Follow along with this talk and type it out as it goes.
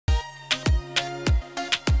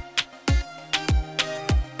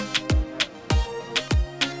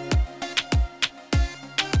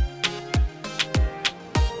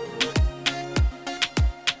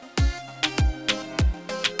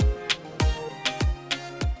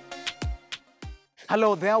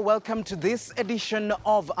Hello there, welcome to this edition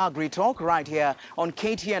of AgriTalk right here on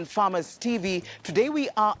KTN Farmers TV. Today we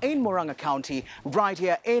are in Murang'a County, right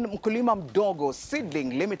here in Mkulima Mdogo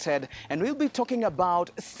Seedling Limited, and we'll be talking about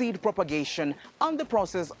seed propagation and the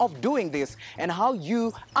process of doing this and how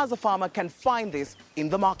you as a farmer can find this in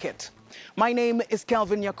the market. My name is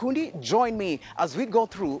Kelvin Nyakundi. Join me as we go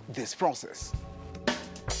through this process.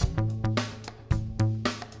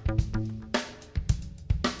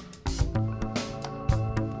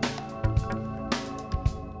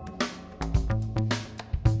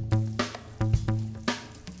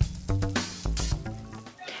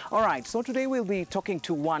 All right, so today we'll be talking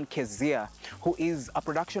to One Kezia, who is a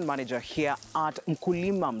production manager here at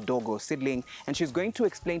Mkulima Mdogo Seedling, and she's going to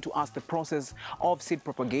explain to us the process of seed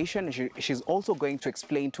propagation. She's also going to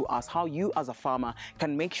explain to us how you as a farmer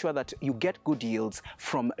can make sure that you get good yields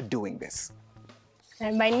from doing this.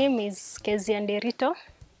 My name is Kezia Nderito,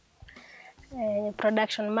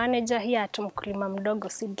 production manager here at Mkulima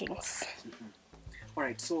Mdogo Seedlings. All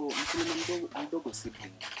right, so Mkulima Mdogo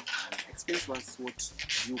Seedling, explain to us what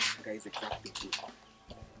you guys exactly do.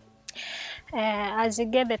 As you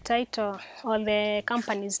get the title, or the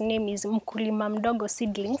company's name is Mkulima Mdogo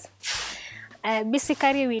Seedlings.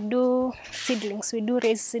 Basically, we do seedlings. We do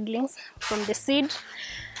raise seedlings from the seed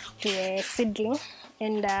to a seedling.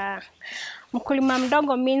 And Mkulima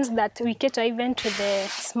Mdogo means that we cater even to the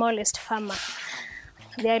smallest farmer.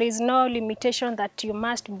 There is no limitation that you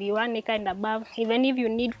must be 1 acre and above. Even if you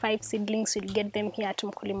need 5 seedlings, you'll get them here at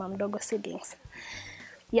Mkulima Mdogo Seedlings.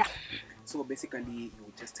 Yeah. So basically,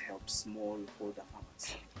 you just help smallholder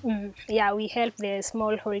farmers? Yeah, we help the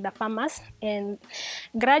smallholder farmers, and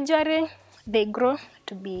gradually they grow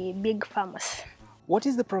to be big farmers. What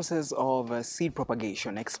is the process of seed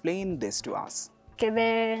propagation? Explain this to us.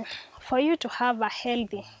 Okay, for you to have a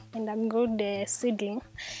healthy and a good seedling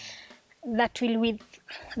that will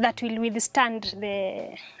withstand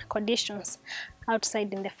the conditions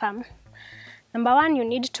outside in the farm, number one, you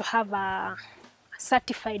need to have a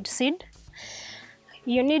certified seed.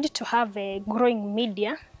 You need to have a growing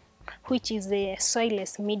media, which is a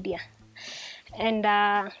soilless media. And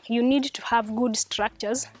you need to have good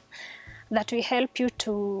structures that will help you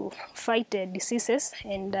to fight the diseases,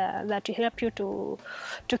 and that will help you to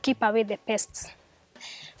keep away the pests.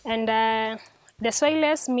 And the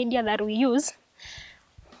soilless media that we use,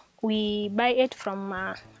 we buy it from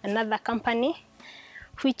another company,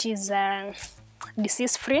 which is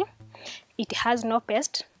disease-free. It has no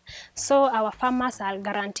pest. So our farmers are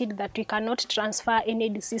guaranteed that we cannot transfer any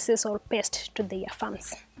diseases or pests to their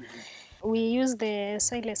farms. We use the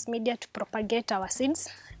soilless media to propagate our seeds,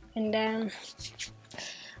 and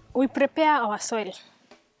we prepare our soil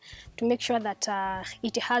to make sure that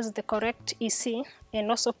it has the correct EC and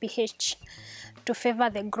also pH to favor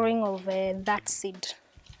the growing of that seed.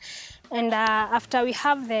 And after we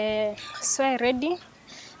have the soil ready,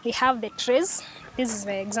 we have the trays. This is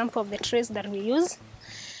the example of the trays that we use.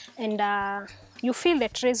 And you fill the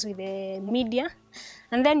trays with the media,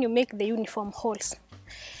 and then you make the uniform holes.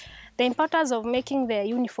 The importance of making the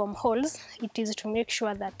uniform holes, it is to make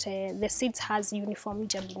sure that the seeds has uniform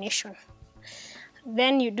germination.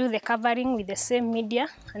 Then you do the covering with the same media,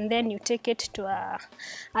 and then you take it to a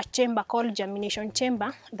chamber called germination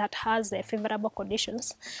chamber that has favorable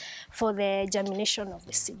conditions for the germination of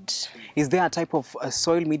the seed. Is there a type of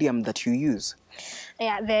soil medium that you use?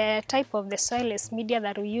 Yeah, the type of the soilless media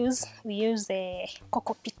that we use the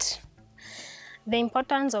coco peat. The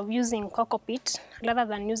importance of using coco peat rather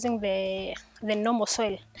than using the normal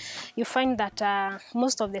soil, you find that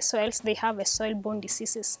most of the soils, they have a soil-borne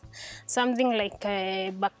diseases, something like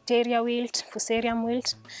bacteria wilt, fusarium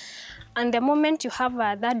wilt. And the moment you have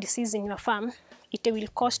that disease in your farm, it will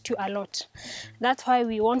cost you a lot. That's why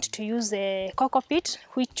we want to use a coco peat,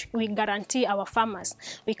 which we guarantee our farmers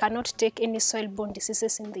we cannot take any soil-borne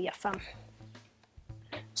diseases in their farm.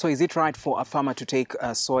 So is it right for a farmer to take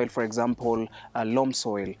soil, for example, loam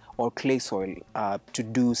soil or clay soil to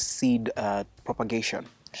do seed propagation?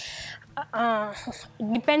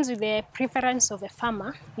 It depends with the preference of a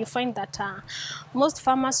farmer. You find that most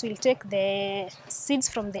farmers will take the seeds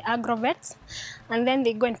from the agrovets, and then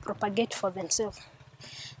they go and propagate for themselves.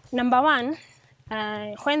 Number one,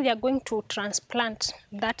 when they are going to transplant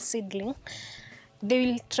that seedling, they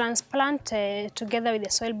will transplant together with the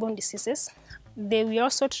soil-borne diseases. They will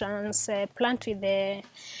also transplant with the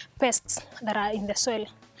pests that are in the soil.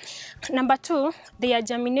 Number two, their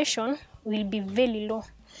germination will be very low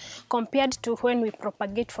compared to when we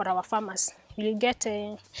propagate for our farmers. you'll get,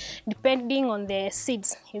 depending on the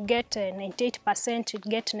seeds, you get 98%, you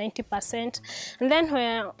get 90%. And then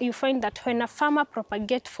where you find that when a farmer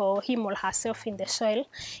propagates for him or herself in the soil,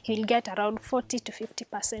 he'll get around 40 to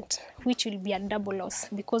 50%, which will be a double loss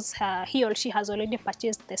because he or she has already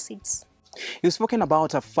purchased the seeds. You've spoken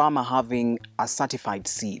about a farmer having a certified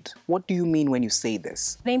seed. What do you mean when you say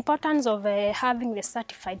this? The importance of having the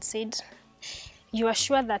certified seed, you are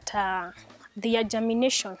sure that their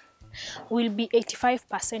germination will be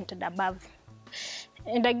 85% and above.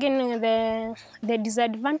 And again, the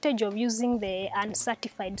disadvantage of using the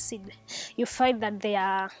uncertified seed, you find that they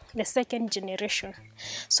are the second generation.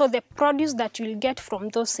 So the produce that you will get from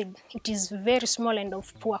those seeds, it is very small and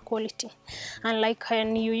of poor quality. Unlike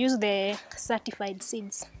when you use the certified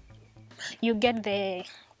seeds, you get the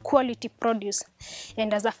quality produce.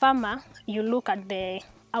 And as a farmer, you look at the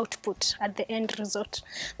output at the end result.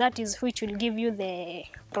 That is which will give you the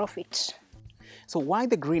profit. So why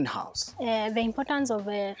the greenhouse? The importance of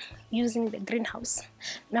using the greenhouse.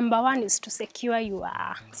 Number one is to secure your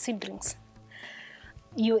seedlings.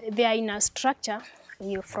 They are in a structure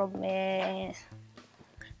from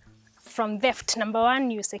theft. Number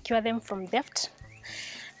one, you secure them from theft.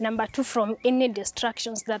 Number two, from any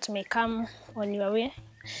distractions that may come on your way.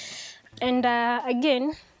 And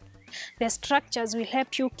again, the structures will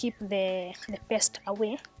help you keep the pest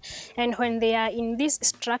away. And when they are in this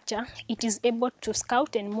structure, it is able to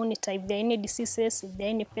scout and monitor if there are any diseases, if there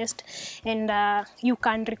are any pests, and you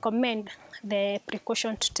can recommend the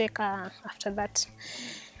precaution to take after that.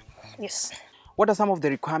 Yes. What are some of the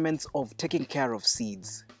requirements of taking care of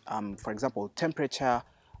seeds? For example, temperature.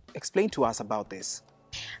 Explain to us about this.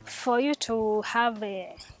 For you to have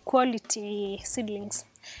quality seedlings,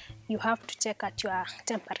 you have to check at your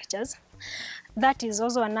temperatures. That is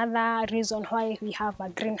also another reason why we have a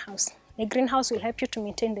greenhouse. A greenhouse will help you to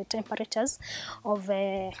maintain the temperatures of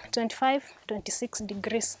 25, 26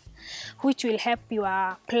 degrees, which will help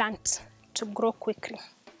your plant to grow quickly.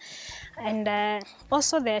 And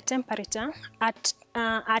also the temperature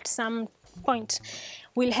at some point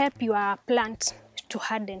will help your plant to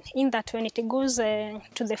harden, in that when it goes to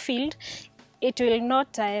the field, it will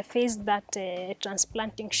not face that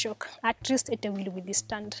transplanting shock. At least it will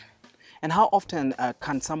withstand. And how often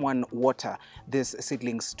can someone water these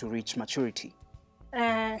seedlings to reach maturity?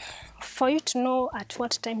 For you to know at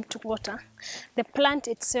what time to water, the plant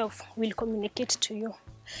itself will communicate to you.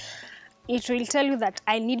 It will tell you that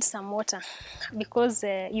I need some water, because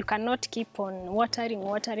you cannot keep on watering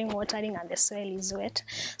and the soil is wet.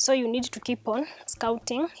 So you need to keep on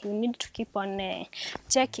scouting, you need to keep on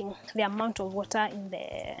checking the amount of water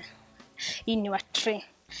in your tray.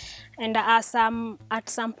 And at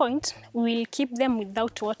some point, we'll keep them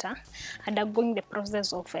without water, undergoing the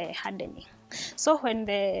process of hardening. So when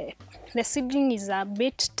the seedling is a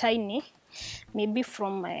bit tiny, maybe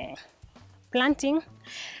from planting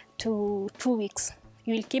to 2 weeks,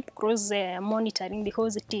 you will keep close monitoring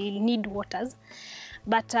because it will need waters.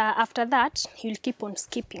 But after that, you'll keep on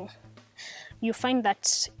skipping. You find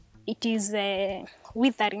that it is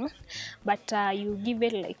withering, but you give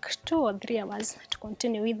it like 2 or 3 hours to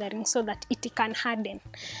continue withering so that it can harden.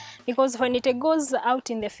 Because when it goes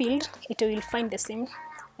out in the field, it will find the same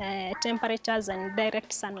temperatures and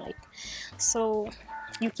direct sunlight. So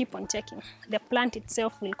you keep on checking. The plant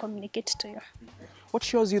itself will communicate to you. What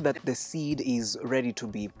shows you that the seed is ready to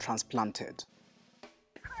be transplanted?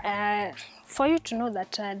 For you to know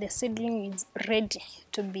that the seedling is ready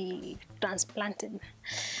to be transplanted,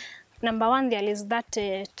 number one, there is that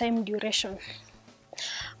time duration.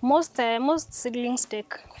 Most seedlings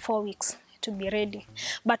take 4 weeks to be ready,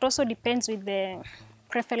 but also depends with the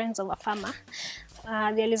preference of a farmer.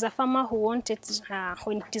 There is a farmer who wants it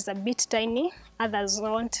when it is a bit tiny, others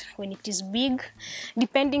want when it is big,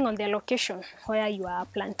 depending on the location where you are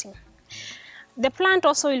planting. The plant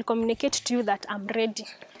also will communicate to you that I'm ready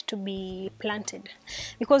to be planted,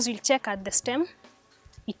 because you'll check at the stem,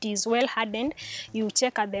 it is well hardened, you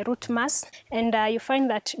check at the root mass, and you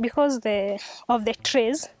find that because of the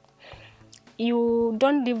trays, you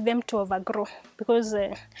don't leave them to overgrow, because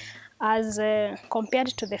as compared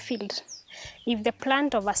to the field, if the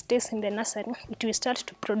plant overstays in the nursery, it will start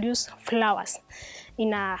to produce flowers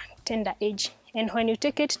in a tender age. And when you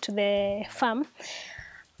take it to the farm,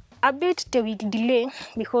 a bit they will delay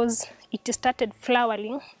because it started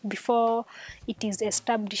flowering before it is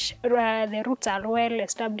established. The roots are well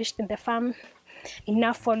established in the farm,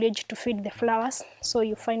 enough foliage to feed the flowers. So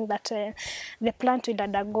you find that the plant will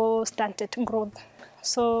undergo stunted growth.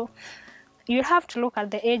 So you have to look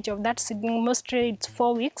at the age of that seedling. Mostly it's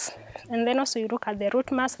 4 weeks, and then also you look at the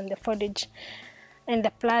root mass and the foliage. and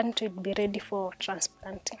the plant will be ready for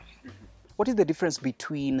transplanting. What is the difference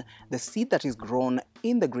between the seed that is grown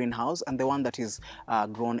in the greenhouse and the one that is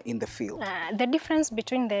grown in the field? The difference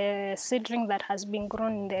between the seedling that has been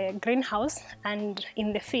grown in the greenhouse and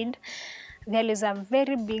in the field, there is a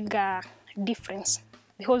very big difference,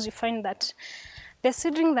 because you find that the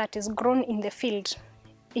seedling that is grown in the field,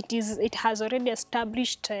 it has already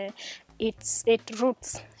established its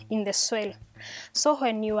roots in the soil. So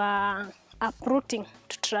when you are uprooting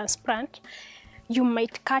to transplant, you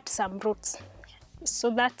might cut some roots, so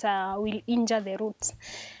that will injure the roots.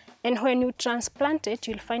 And when you transplant it,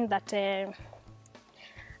 you'll find that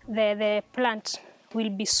the plant will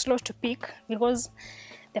be slow to pick, because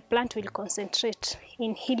the plant will concentrate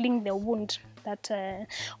in healing the wound that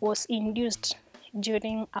was induced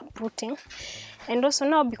during uprooting. And also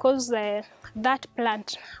now, because that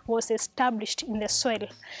plant was established in the soil,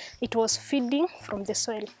 it was feeding from the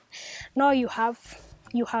soil. Now you have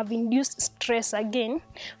induced stress again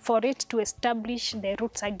for it to establish the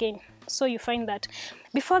roots again. So you find that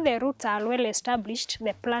before the roots are well established,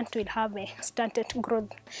 the plant will have a stunted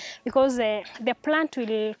growth, because the plant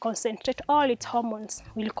will concentrate, all its hormones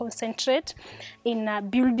will concentrate in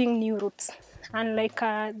building new roots. Unlike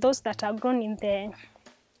those that are grown in the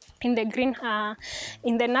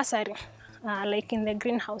nursery, like in the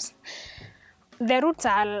greenhouse, the roots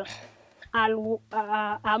are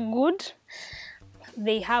good.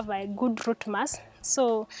 They have a good root mass.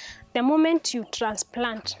 So the moment you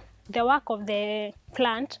transplant, the work of the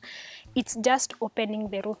plant, it's just opening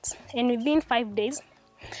the roots. And within 5 days,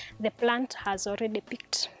 the plant has already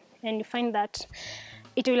picked. And you find that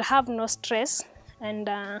it will have no stress. And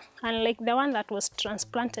unlike the one that was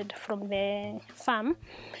transplanted from the farm,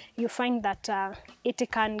 you find that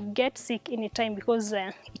it can get sick anytime, because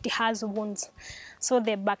it has wounds. So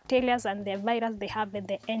the bacteria and the virus, they have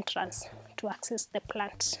the entrance to access the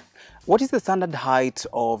plant. What is the standard height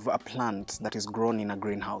of a plant that is grown in a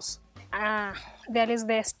greenhouse? There is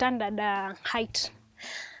the standard height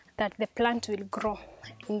that the plant will grow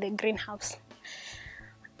in the greenhouse.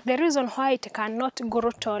 The reason why it cannot grow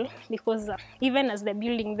tall, because even as the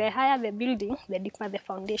building, the higher the building, the deeper the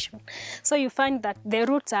foundation. So you find that the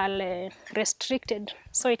roots are restricted,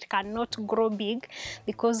 so it cannot grow big,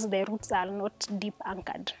 because the roots are not deep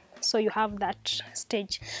anchored. So you have that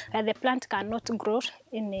stage where the plant cannot grow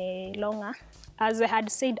any longer. As I had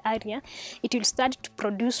said earlier, it will start to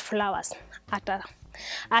produce flowers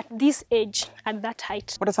at this age, at that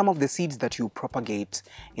height. What are some of the seeds that you propagate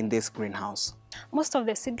in this greenhouse? Most of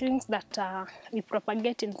the seedlings that we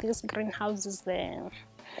propagate in this greenhouse is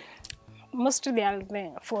mostly they are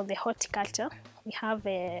for the horticulture. We have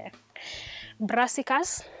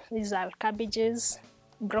brassicas, these are cabbages,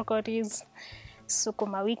 broccolis,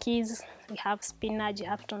 sukuma wikis, we have spinach, we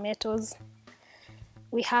have tomatoes.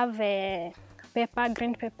 We have pepper,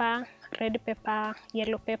 green pepper, red pepper,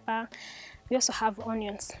 yellow pepper. We also have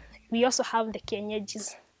onions. We also have the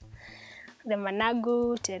kienyeji's, the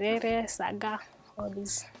managu, terere, saga, all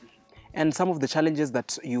these. And some of the challenges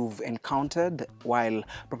that you've encountered while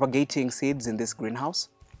propagating seeds in this greenhouse?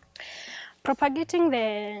 Propagating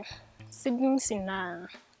the seedlings in a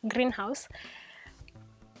greenhouse,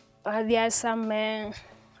 there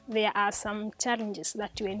are some challenges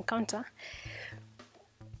that you encounter.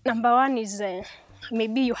 Number one is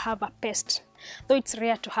maybe you have a pest. Though it's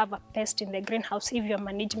rare to have a pest in the greenhouse if your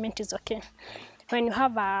management is okay. When you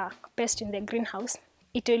have a pest in the greenhouse,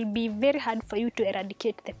 it will be very hard for you to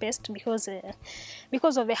eradicate the pest, because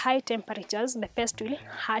of the high temperatures, the pest will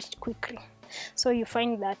hatch quickly. So you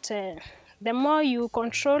find that the more you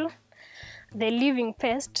control the living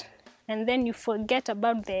pest, and then you forget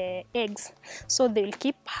about the eggs, so they will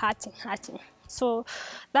keep hatching. So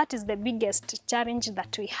that is the biggest challenge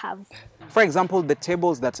that we have. For example, the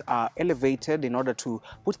tables that are elevated in order to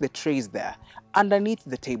put the trays there, underneath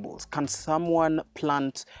the tables, can someone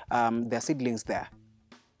plant their seedlings there?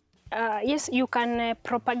 Yes, you can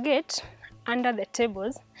propagate under the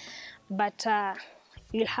tables, but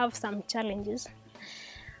you'll have some challenges,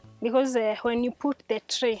 because when you put the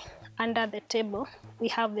tray under the table, we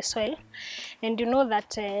have the soil, and you know that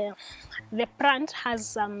the plant has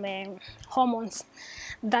some hormones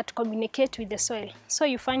that communicate with the soil. So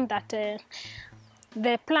you find that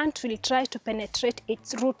the plant will try to penetrate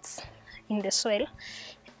its roots in the soil,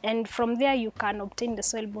 and from there you can obtain the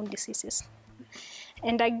soil-borne diseases.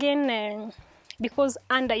 And again, because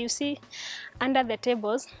under the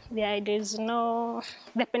tables, there is no,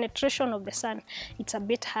 the penetration of the sun, it's a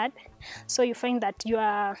bit hard. So you find that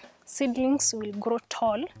your seedlings will grow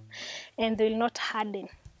tall and they will not harden,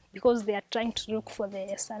 because they are trying to look for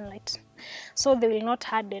the sunlight. So they will not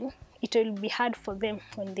harden it will be hard for them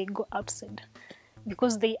when they go outside,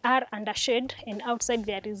 because they are under shade and outside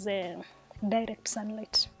there is direct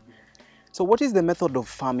sunlight. So what is the method of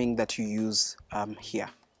farming that you use here?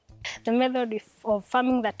 The method of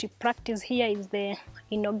farming that we practice here is the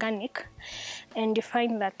inorganic, and you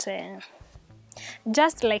find that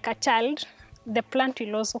just like a child, the plant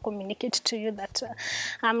will also communicate to you that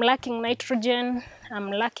I'm lacking nitrogen,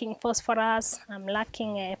 I'm lacking phosphorus, I'm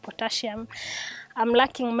lacking potassium, I'm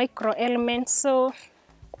lacking microelements. So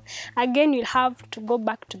again, you'll have to go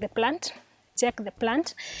back to the plant, check the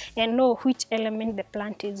plant, and know which element the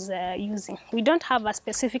plant is using. We don't have a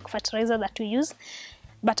specific fertilizer that we use,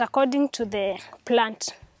 but according to the plant,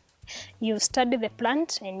 you study the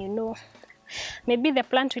plant and you know, maybe the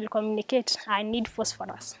plant will communicate, I need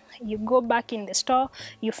phosphorus. You go back in the store,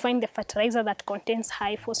 you find the fertilizer that contains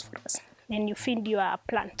high phosphorus, and you feed your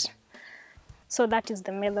plant. So that is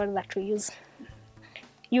the method that we use.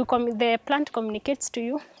 The plant communicates to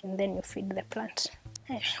you, and then you feed the plant.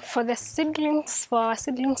 For the seedlings, for our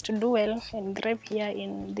seedlings to do well and thrive here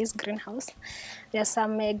in this greenhouse, there are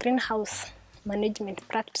some greenhouse management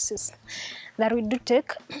practices that we do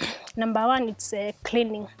take. Number one, it's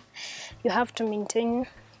cleaning. You have to maintain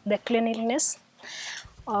the cleanliness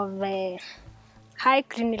of high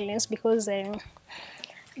cleanliness, because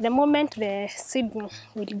the moment the seedling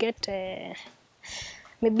will get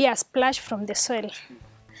maybe a splash from the soil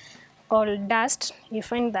or dust, you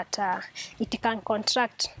find that it can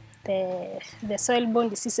contract the soil-borne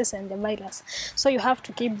diseases and the virus. So you have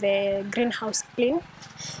to keep the greenhouse clean.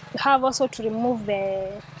 You have also to remove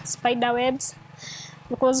the spider webs,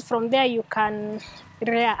 because from there you can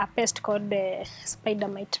rear a pest called the spider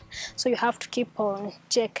mite. So you have to keep on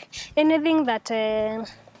check anything that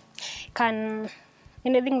can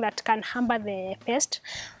hamper the pest,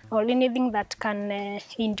 or anything that can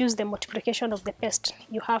induce the multiplication of the pest.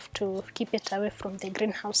 You have to keep it away from the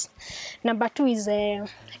greenhouse. Number two is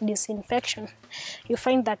disinfection. You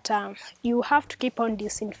find that you have to keep on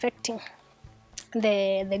disinfecting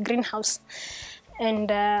the greenhouse,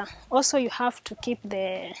 and also you have to keep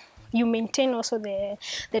you maintain also the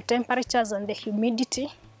temperatures and the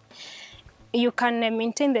humidity. You can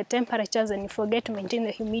maintain the temperatures and you forget to maintain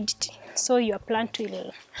the humidity, so your plant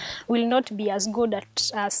will not be as good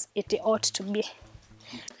as it ought to be.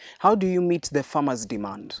 How do you meet the farmers'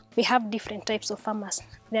 demand? We have different types of farmers.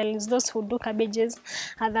 There is those who do cabbages,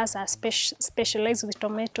 others are specialized with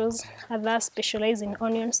tomatoes, others specialize in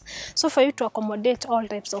onions. So for you to accommodate all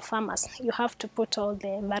types of farmers, you have to put all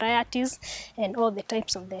the varieties and all the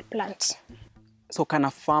types of the plants. So can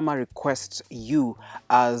a farmer request you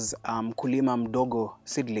as Mkulima Mdogo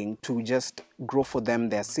Seedling to just grow for them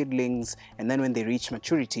their seedlings, and then when they reach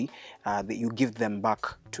maturity, that you give them back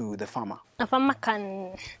to the farmer? A farmer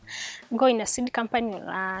can go in a seed company,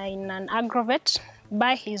 in an agrovet,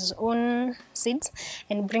 buy his own seeds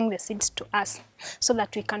and bring the seeds to us so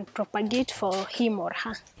that we can propagate for him or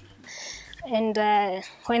her. And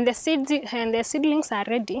when the seedlings are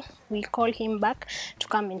ready, we call him back to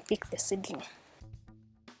come and pick the seedling.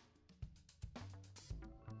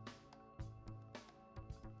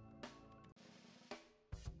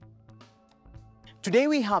 Today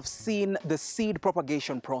we have seen the seed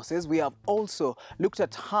propagation process. We have also looked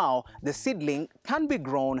at how the seedling can be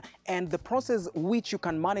grown and the process which you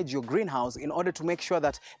can manage your greenhouse in order to make sure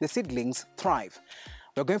that the seedlings thrive.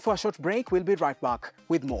 We're going for a short break. We'll be right back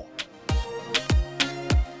with more.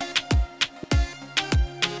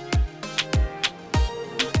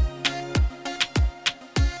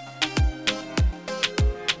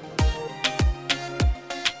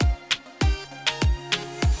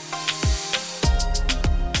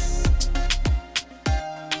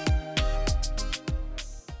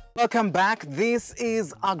 Welcome back. This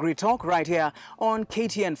is AgriTalk right here on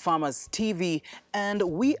KTN Farmers TV, and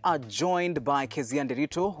we are joined by Kezia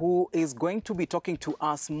Nderito, who is going to be talking to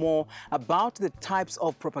us more about the types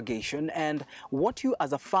of propagation and what you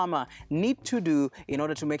as a farmer need to do in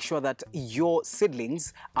order to make sure that your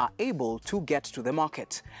seedlings are able to get to the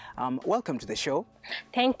market. Welcome to the show.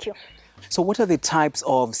 Thank you. So what are the types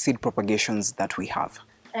of seed propagations that we have?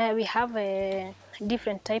 We have a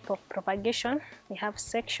different type of propagation. We have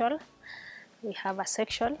sexual, we have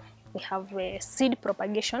asexual, we have a seed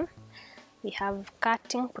propagation, we have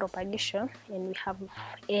cutting propagation, and we have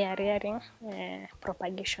air rearing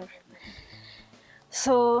propagation.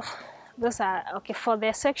 So those are, okay, for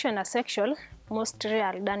the sexual and asexual, mostly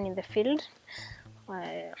are done in the field,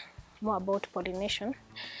 more about pollination.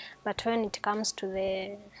 But when it comes to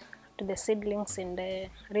the seedlings and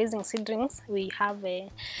raising seedlings, we have a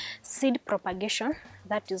seed propagation.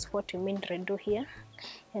 That is what we mainly do here.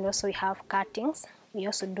 And also we have cuttings. we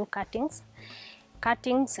also do cuttings.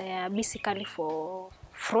 Cuttings are basically for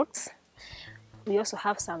fruits. We also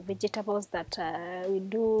have some vegetables that we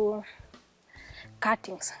do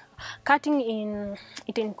cuttings.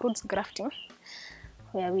 It includes grafting,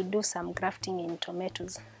 where we do some grafting in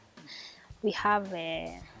tomatoes. We have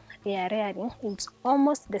air rearing. It's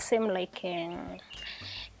almost the same like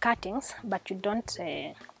cuttings, but you don't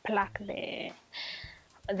pluck the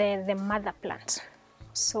mother plant.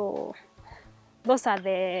 So those are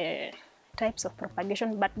the types of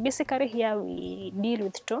propagation, but basically here we deal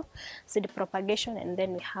with two: seed propagation, and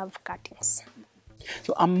then we have cuttings.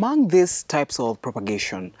 So among these types of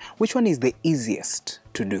propagation, which one is the easiest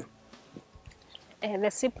to do? The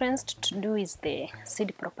simplest to do is the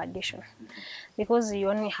seed propagation, because you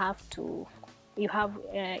only have to,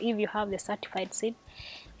 if you have the certified seed,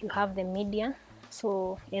 you have the media,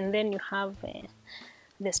 so, and then you have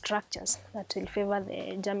the structures that will favor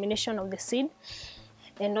the germination of the seed,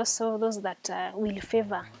 and also those that will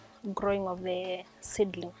favor growing of the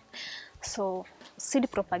seedling. So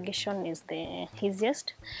seed propagation is the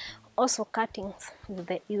easiest. Also cuttings is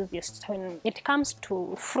the easiest. When it comes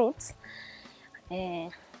to fruits,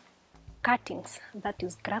 cuttings, that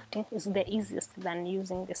is grafting, is the easiest than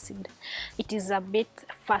using the seed. It is a bit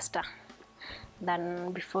faster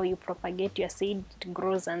than before you propagate your seed, it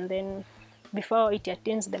grows, and then before it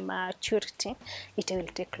attains the maturity, it will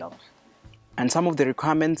take long. And some of the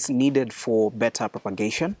requirements needed for better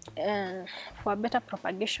propagation? For better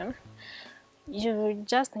propagation, you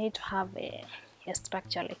just need to have a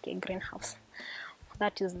structure like a greenhouse.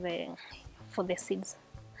 That is for the seeds,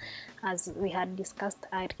 as we had discussed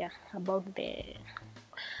earlier about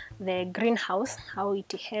the greenhouse, how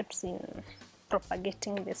it helps in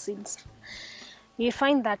propagating the seeds. You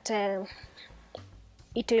find that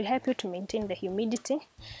it will help you to maintain the humidity,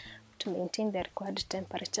 to maintain the required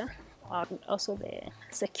temperature, or also the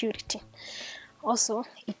security. Also,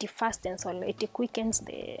 it fastens or it quickens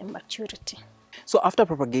the maturity. So after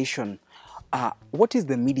propagation, what is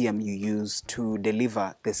the medium you use to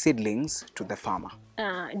deliver the seedlings to the farmer?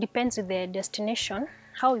 Depends on the destination.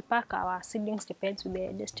 How we pack our seedlings depends on the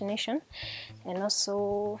destination, and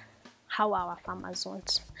also how our farmers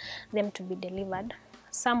want them to be delivered.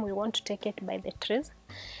 Some will want to take it by the trays,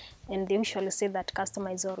 and they usually say that customer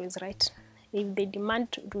is always right. If they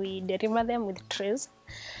demand we deliver them with trays,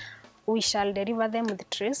 we shall deliver them with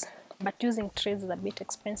trays, but using trays is a bit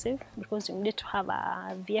expensive because you need to have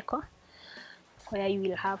a vehicle where you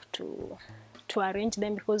will have to arrange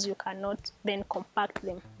them, because you cannot then compact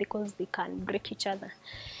them because they can break each other.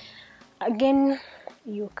 Again,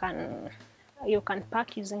 you can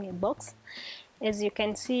pack using a box. As you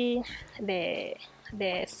can see, the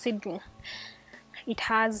seedling, it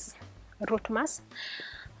has root mass,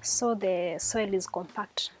 so the soil is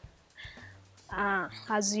compact.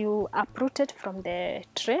 As you uproot it from the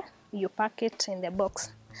tray, you pack it in the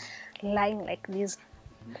box, lying like this,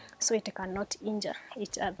 so it cannot injure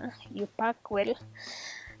each other. You pack well,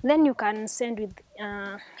 then you can send with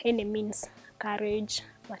any means, carriage,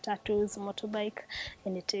 matatus, motorbike,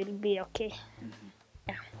 and it will be okay. Mm-hmm.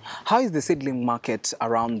 Yeah. How is the seedling market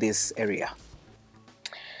around this area?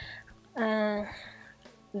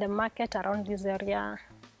 The market around this area,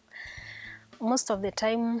 most of the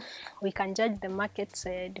time we can judge the markets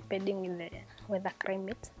depending on the weather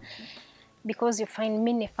climate, because you find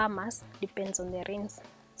many farmers depends on the rains.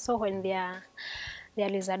 So when there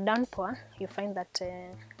is a downpour, you find that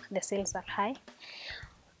the sales are high.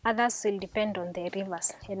 Others will depend on the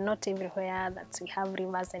rivers, and not everywhere that we have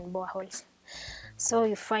rivers and boreholes. So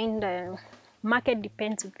you find market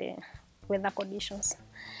depends on the weather conditions.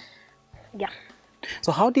 Yeah.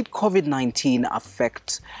 So how did COVID-19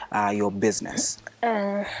 affect your business?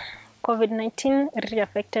 COVID-19 really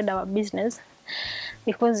affected our business,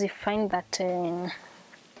 because we find that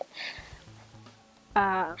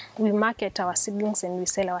we market our seedlings and we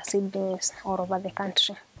sell our seedlings all over the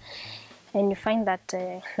country. And you find that,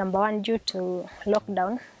 number one, due to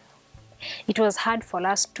lockdown, it was hard for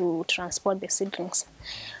us to transport the seedlings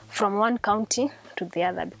from one county to the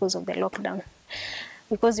other because of the lockdown.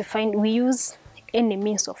 Because you find we use any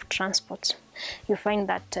means of transport. You find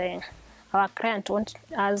that our client wants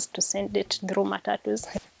us to send it through matatus.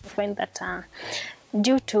 You find that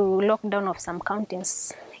due to lockdown of some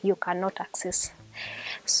counties, you cannot access.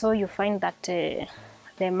 So you find that the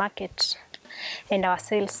market and our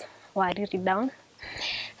sales were really down.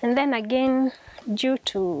 And then again, due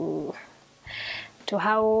to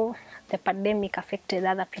how the pandemic affected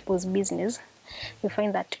other people's business, you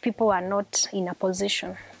find that people are not in a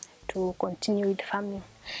position to continue with farming.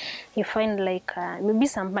 You find like maybe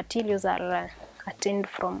some materials are attained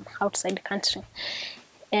from outside country.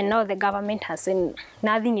 And now the government has said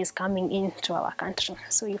nothing is coming into our country.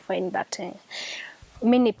 So you find that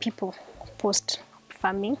many people post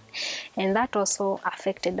farming, and that also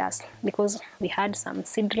affected us because we had some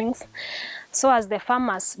seedlings. So as the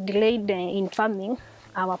farmers delayed in farming,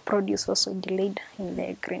 our produce also delayed in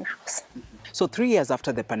the greenhouse. So 3 years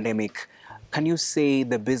after the pandemic, can you say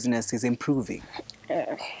the business is improving?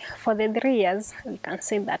 For the 3 years, we can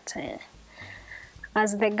say that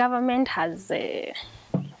as the government has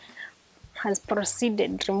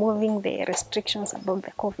proceeded removing the restrictions about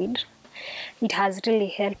the COVID, it has really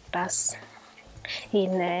helped us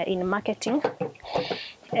in marketing.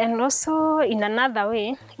 And also in another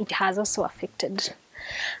way, it has also affected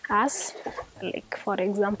us. Like for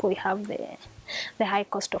example, we have the high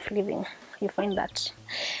cost of living. You find that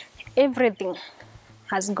everything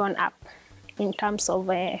has gone up in terms of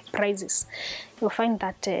prices. You find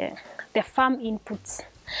that the farm inputs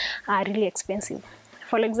are really expensive.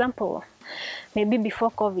 For example, maybe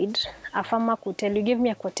before COVID, a farmer could tell you, give me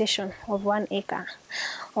a quotation of 1 acre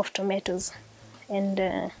of tomatoes,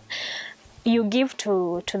 and you give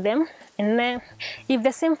to them. And then if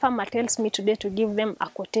the same farmer tells me today to give them a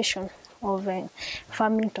quotation of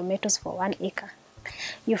farming tomatoes for 1 acre,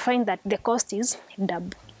 you find that the cost is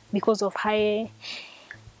double because of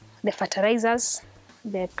the fertilizers.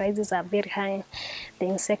 The prices are very high, the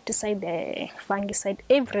insecticide, the fungicide,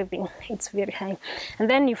 everything, it's very high. And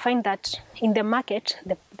then you find that in the market,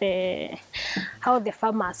 how the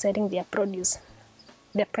farmer are selling their produce,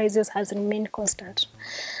 the prices has remained constant.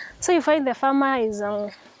 So you find the farmer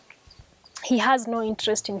he has no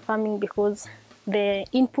interest in farming because the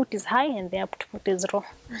input is high and the output is low.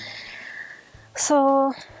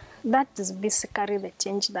 So that is basically the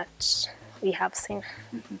change that we have seen.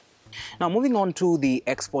 Mm-hmm. Now, moving on to the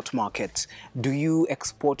export market, do you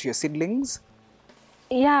export your seedlings?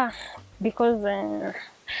 Yeah, because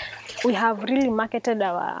we have really marketed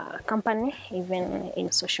our company even in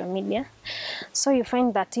social media. So you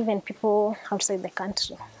find that even people outside the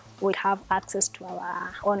country will have access to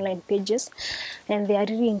our online pages, and they are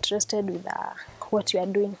really interested with what we are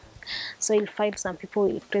doing. So you'll find some people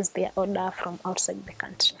will place their order from outside the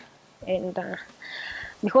country. And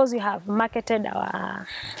because we have marketed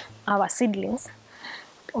our seedlings,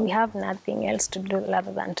 we have nothing else to do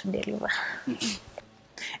other than to deliver. Mm-hmm.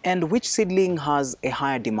 And which seedling has a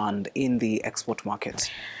higher demand in the export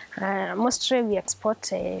market? Mostly we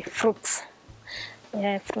export fruits.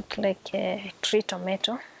 Fruit like tree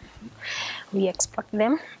tomato, we export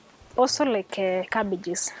them. Also like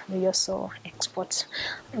cabbages, we also export.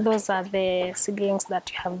 Those are the seedlings that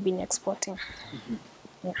we have been exporting. Mm-hmm.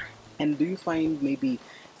 Yeah. And do you find maybe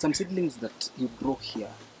some seedlings that you grow here,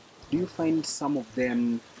 do you find some of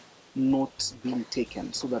them not being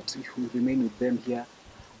taken so that you remain with them here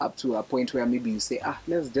up to a point where maybe you say,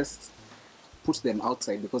 let's just put them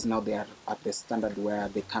outside because now they are at the standard where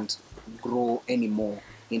they can't grow anymore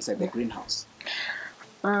inside the greenhouse?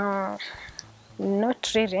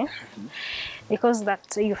 Not really, because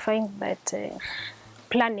that you find that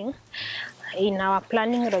planning, in our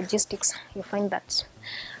planning logistics, you find that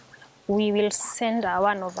we will send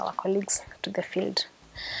one of our colleagues to the field,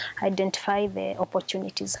 identify the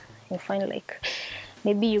opportunities. You find like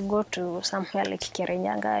maybe you go to somewhere like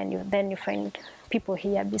Kirinyaga and then you find people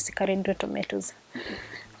here basically do tomatoes.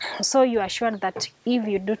 So you are sure that if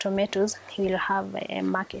you do tomatoes, you will have a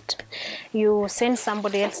market. You send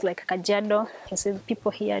somebody else like Kajiado, you say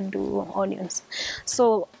people here do onions.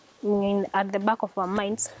 So at the back of our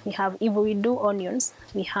minds, we have, if we do onions,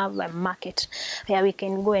 we have a market where we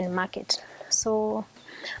can go and market. So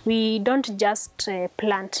we don't just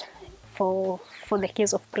plant for the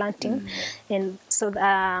case of planting, and so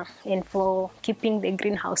and for keeping the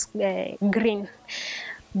greenhouse green,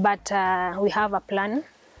 but we have a plan,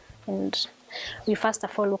 and we first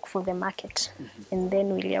of all look for the market, and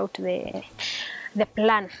then we lay out the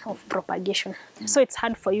plan of propagation. So it's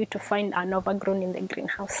hard for you to find an overgrown in the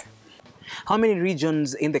greenhouse. How many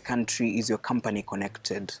regions in the country is your company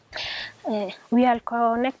connected? We are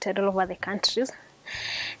connected all over the countries,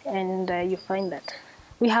 and you find that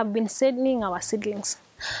we have been sending our seedlings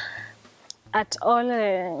at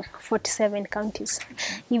all 47 counties.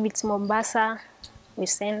 If it's Mombasa, we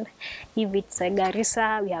send. If it's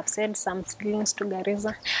Garissa, we have sent some seedlings to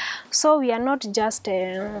Garissa. So we are not just,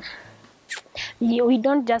 we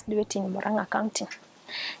don't just do it in Murang'a County.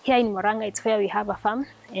 Here in Murang'a, it's where we have a farm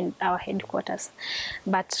and our headquarters,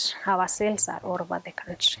 but our sales are all over the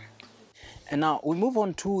country. And now we move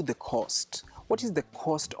on to the cost. What is the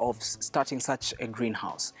cost of starting such a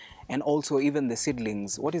greenhouse? And also even the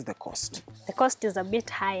seedlings, what is the cost? The cost is a bit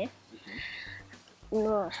high.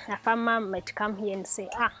 a farmer might come here and say,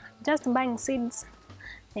 just buying seeds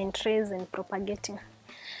and trays and propagating.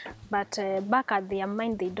 But back at their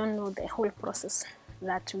mind, they don't know the whole process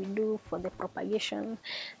that we do for the propagation,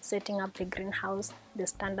 setting up the greenhouse, the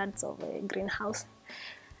standards of a greenhouse.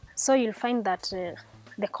 So you'll find that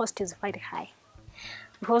the cost is very high.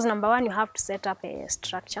 Because number one, you have to set up a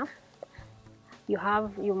structure.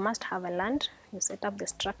 You must have a land. You set up the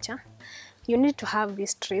structure. You need to have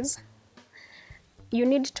these trees. You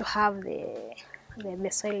need to have the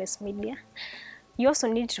soilless media. You also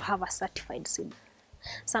need to have a certified seed.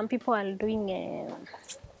 Some people are doing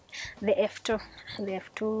the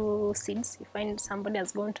F2 seeds. You find somebody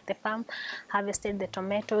has gone to the farm, harvested the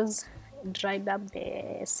tomatoes, dried up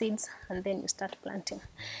the seeds, and then you start planting.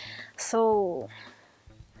 So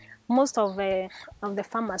most of the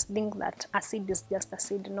farmers think that a seed is just a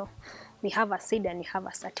seed. No, we have a seed and you have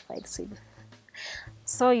a certified seed.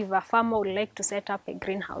 So if a farmer would like to set up a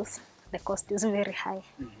greenhouse, the cost is very high.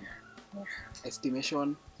 Mm-hmm. Yeah.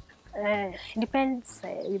 Estimation? Depends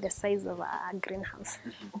with the size of a greenhouse.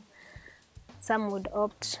 Mm-hmm. Some would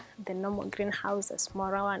opt the normal greenhouse, a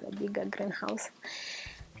smaller one, a bigger greenhouse.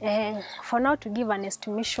 For now, to give an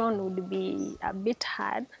estimation would be a bit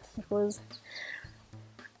hard because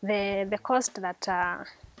the cost that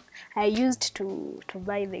I used to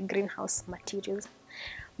buy the greenhouse materials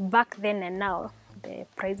back then and now, the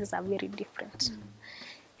prices are very different.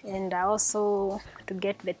 Mm. And also to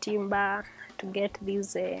get the timber, to get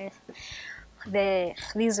these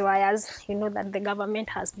wires, you know that the government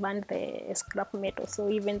has banned the scrap metal, so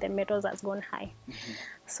even the metals has gone high. Mm-hmm.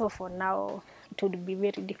 So for now, it would be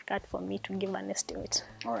very difficult for me to give an estimate.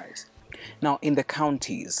 All right. Now, in the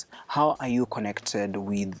counties, how are you connected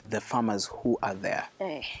with the farmers who are there?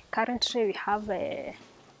 Currently, we have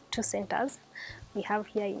 2 centers. We have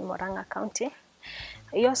here in Murang'a County.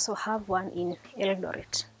 We also have one in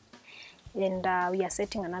Eldoret. And we are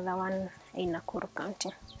setting another one in Nakuru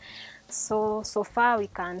County. So far, we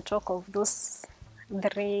can talk of those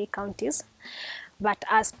 3 counties. But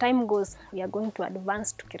as time goes, we are going to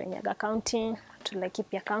advance to Kirinyaga County, to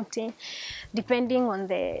Laikipia County, depending on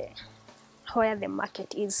where the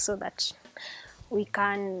market is, so that we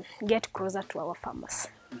can get closer to our farmers.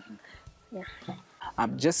 Mm-hmm. Yeah.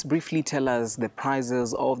 Just briefly tell us the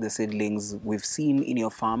prices of the seedlings we've seen in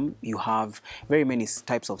your farm. You have very many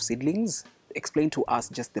types of seedlings. Explain to us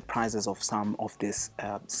just the prices of some of these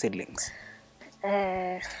seedlings.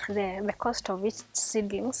 The cost of each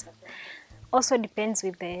seedlings also depends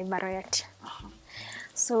with the variety. Uh-huh.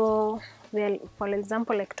 So, well, for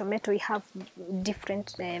example, like tomato, we have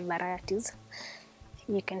different varieties.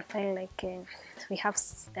 You can find like we have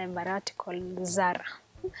a variety called Zara.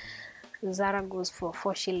 Zara goes for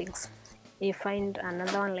 4 shillings. You find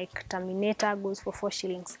another one like Terminator goes for 4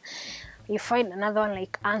 shillings. You find another one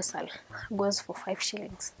like Ansal goes for 5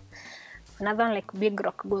 shillings. Another one like Big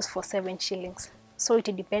Rock goes for 7 shillings. So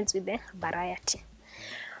it depends with the variety.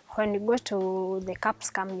 When you go to the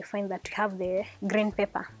capsicum, you find that we have the green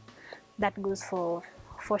pepper that goes for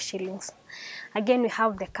 4 shillings. Again, we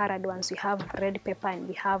have the colored ones. We have red pepper and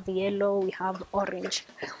we have yellow, we have orange.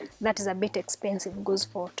 That is a bit expensive, goes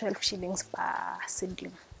for 12 shillings per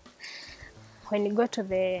seedling. When you go to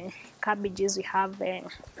the cabbages, we have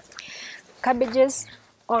cabbages,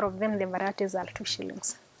 all of them, the varieties are 2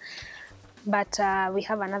 shillings. But we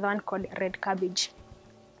have another one called red cabbage.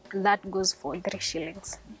 That goes for 3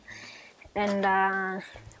 shillings. And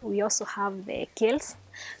we also have the kales.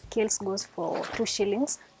 Kales goes for 2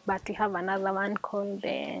 shillings. But we have another one called,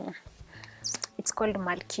 it's called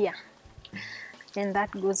Malkia. And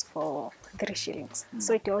that goes for 3 shillings. Mm.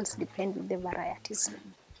 So it also depends on the varieties.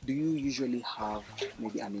 Do you usually have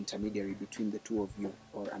maybe an intermediary between the two of you,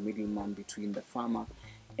 or a middleman between the farmer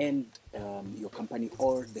and your company,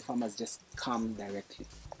 or the farmers just come directly?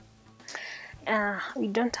 We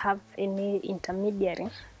don't have any intermediary.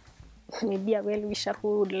 Maybe a well-wisher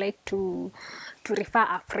who would like to refer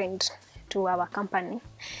a friend to our company.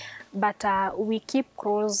 But we keep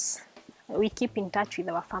in touch with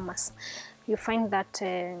our farmers. You find that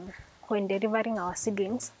when delivering our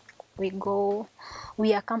seedlings,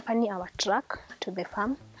 we accompany our truck to the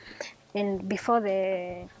farm, and before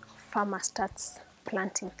the farmer starts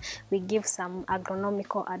planting, we give some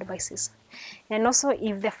agronomical advices. And also,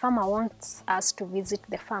 if the farmer wants us to visit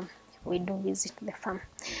the farm, we do visit the farm.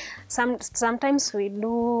 Sometimes we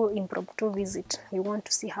do impromptu visit. We want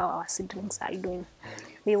to see how our seedlings are doing.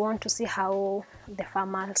 We want to see how the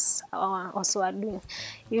farmers also are doing.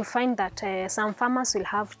 You find that some farmers will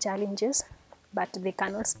have challenges, but they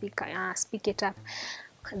cannot speak it up.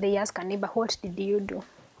 They ask a neighbor, what did you do?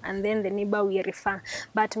 and then the neighbor will refer.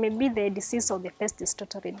 But maybe the disease or the pest is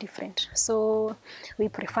totally different. So we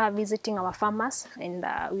prefer visiting our farmers, and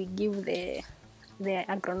we give the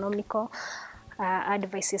agronomical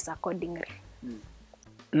advices accordingly.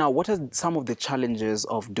 Now, what are some of the challenges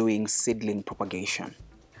of doing seedling propagation?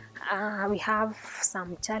 We have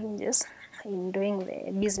some challenges in doing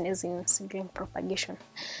the business in seedling propagation,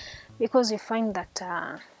 because we find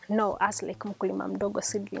that now, us like Mkulima Mdogo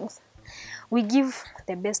Seedlings, we give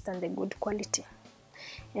the best and the good quality,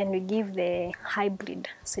 and we give the hybrid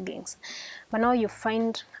seedlings. But now you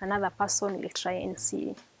find another person will try and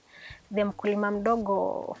see the Mkulima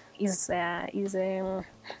Mdogo is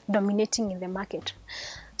dominating in the market.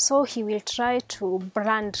 So he will try to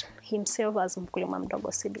brand himself as Mkulima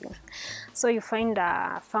Mdogo Seedling. So you find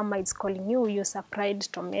a farmer is calling you, you supplied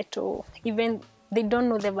tomato, even they don't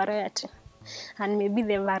know the variety. And maybe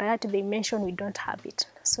the variety they mention, we don't have it.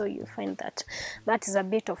 So you find that that is a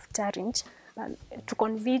bit of challenge. But to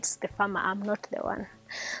convince the farmer, I'm not the one.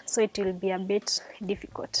 So it will be a bit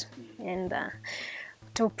difficult. And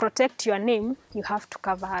to protect your name, you have to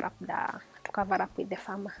cover up with the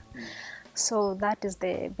farmer. So that is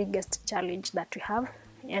the biggest challenge that we have.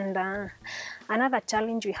 And another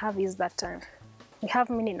challenge we have is that we have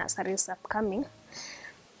many nurseries upcoming,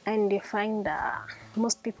 and you find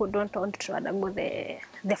most people don't want to undergo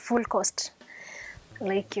the full cost,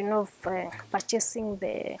 like, you know, purchasing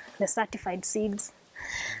the certified seeds.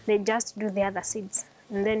 They just do the other seeds,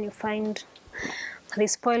 and then you find they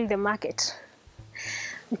spoil the market,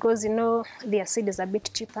 because, you know, their seed is a bit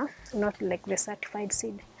cheaper, not like the certified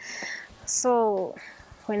seed. So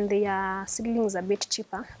when their seedling is a bit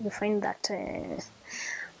cheaper, you find that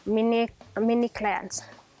many clients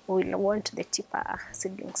will want the cheaper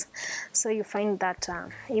seedlings. So you find that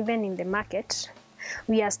even in the market,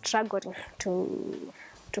 we are struggling to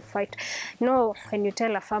fight. You know, when you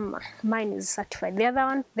tell a farmer, mine is certified, the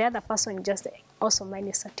other person just also mine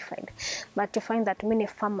is certified. But you find that many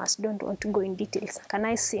farmers don't want to go in details. Can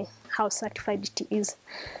I see how certified it is?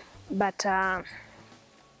 But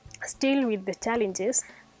still, with the challenges,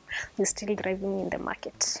 we're still thriving in the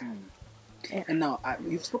market. Yeah. And now,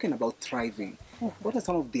 you've spoken about thriving. What are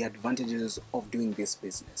some of the advantages of doing this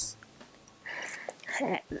business?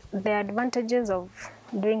 The advantages of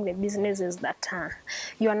doing the business is that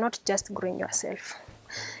you are not just growing yourself,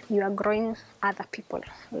 you are growing other people.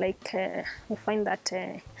 Like you find that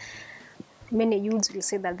many youths will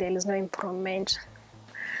say that there is no improvement,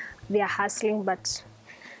 they are hustling, but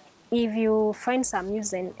if you find some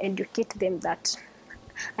youths and educate them that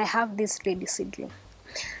I have this ready seedling,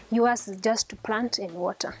 yours is just to plant and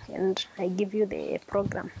water, and I give you the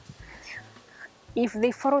program. If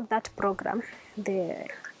they follow that program, they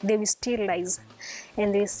will still rise,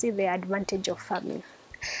 and they see the advantage of farming.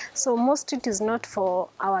 So most it is not for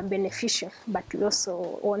our beneficial, but we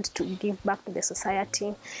also want to give back to the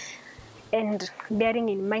society, and bearing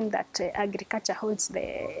in mind that agriculture holds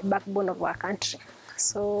the backbone of our country.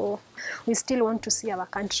 So we still want to see our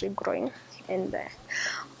country growing, and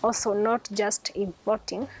also not just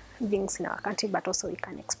importing things in our country, but also we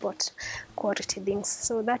can export quality things.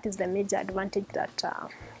 So that is the major advantage that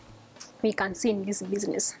we can see in this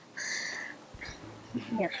business.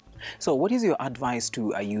 Yeah. So what is your advice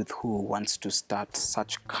to a youth who wants to start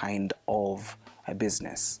such kind of a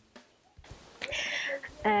business?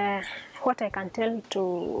 What I can tell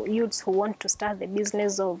to youths who want to start the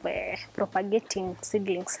business of propagating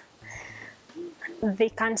seedlings, they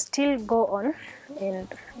can still go on and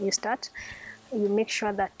you start. You make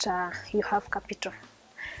sure that you have capital.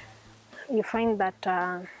 You find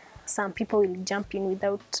that some people will jump in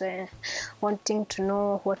without wanting to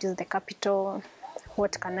know what is the capital,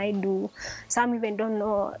 what can I do. Some even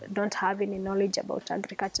don't have any knowledge about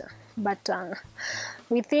agriculture. But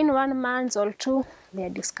within 1 month or two, they are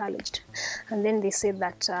discouraged. And then they say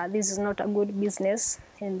that this is not a good business,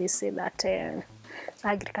 and they say that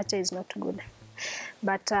agriculture is not good.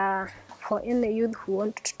 But for any youth who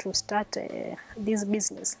want to start this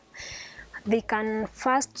business, they can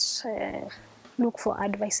first look for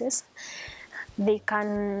advices. They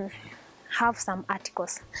can have some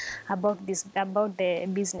articles about the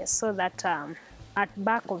business, so that at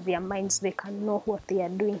back of their minds they can know what they are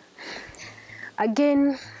doing.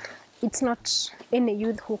 Again, it's not any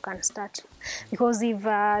youth who can start, because if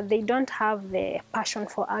they don't have the passion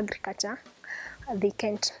for agriculture, they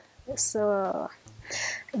can't. So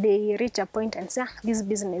they reach a point and say, this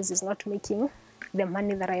business is not making the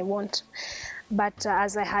money that I want. But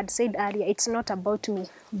as I had said earlier, it's not about me,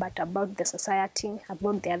 but about the society,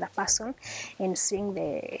 about the other person, and seeing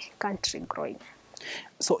the country growing.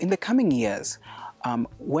 So in the coming years,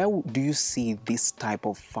 Where do you see this type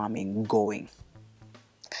of farming going?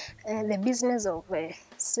 The business of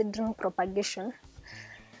seedling propagation,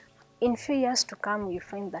 in few years to come, we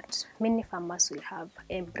find that many farmers will have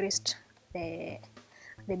embraced the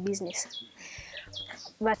business.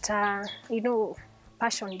 But, you know,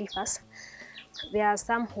 passion differs. There are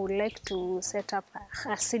some who like to set up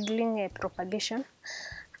a seedling propagation.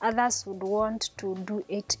 Others would want to do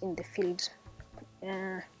it in the field.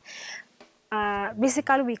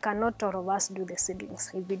 Basically, we cannot all of us do the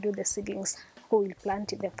seedlings. If we do the seedlings, who will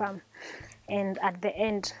plant in the farm? And at the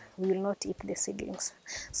end, we will not eat the seedlings.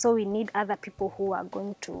 So we need other people who are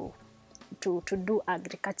going to do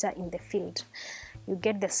agriculture in the field. You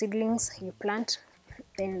get the seedlings, you plant,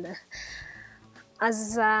 and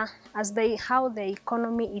how the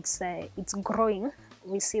economy it's growing,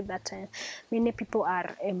 we see that many people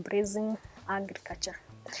are embracing agriculture.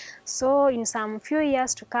 So in some few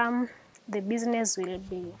years to come, the business will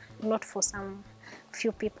be not for some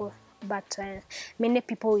few people, but many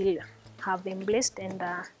people will have embraced, and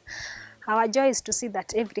our joy is to see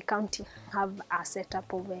that every county have a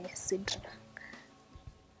setup of a seedling.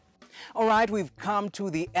 All right, we've come to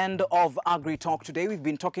the end of AgriTalk today. We've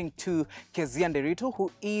been talking to Kezia Nderito,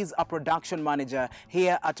 who is a production manager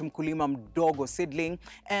here at Mkulima Mdogo Seedling,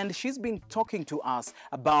 and she's been talking to us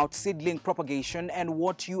about seedling propagation and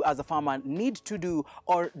what you as a farmer need to do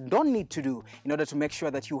or don't need to do in order to make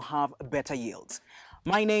sure that you have better yields.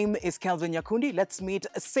 My name is Kelvin Nyakundi. Let's meet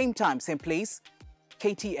same time, same place,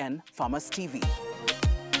 KTN Farmers TV.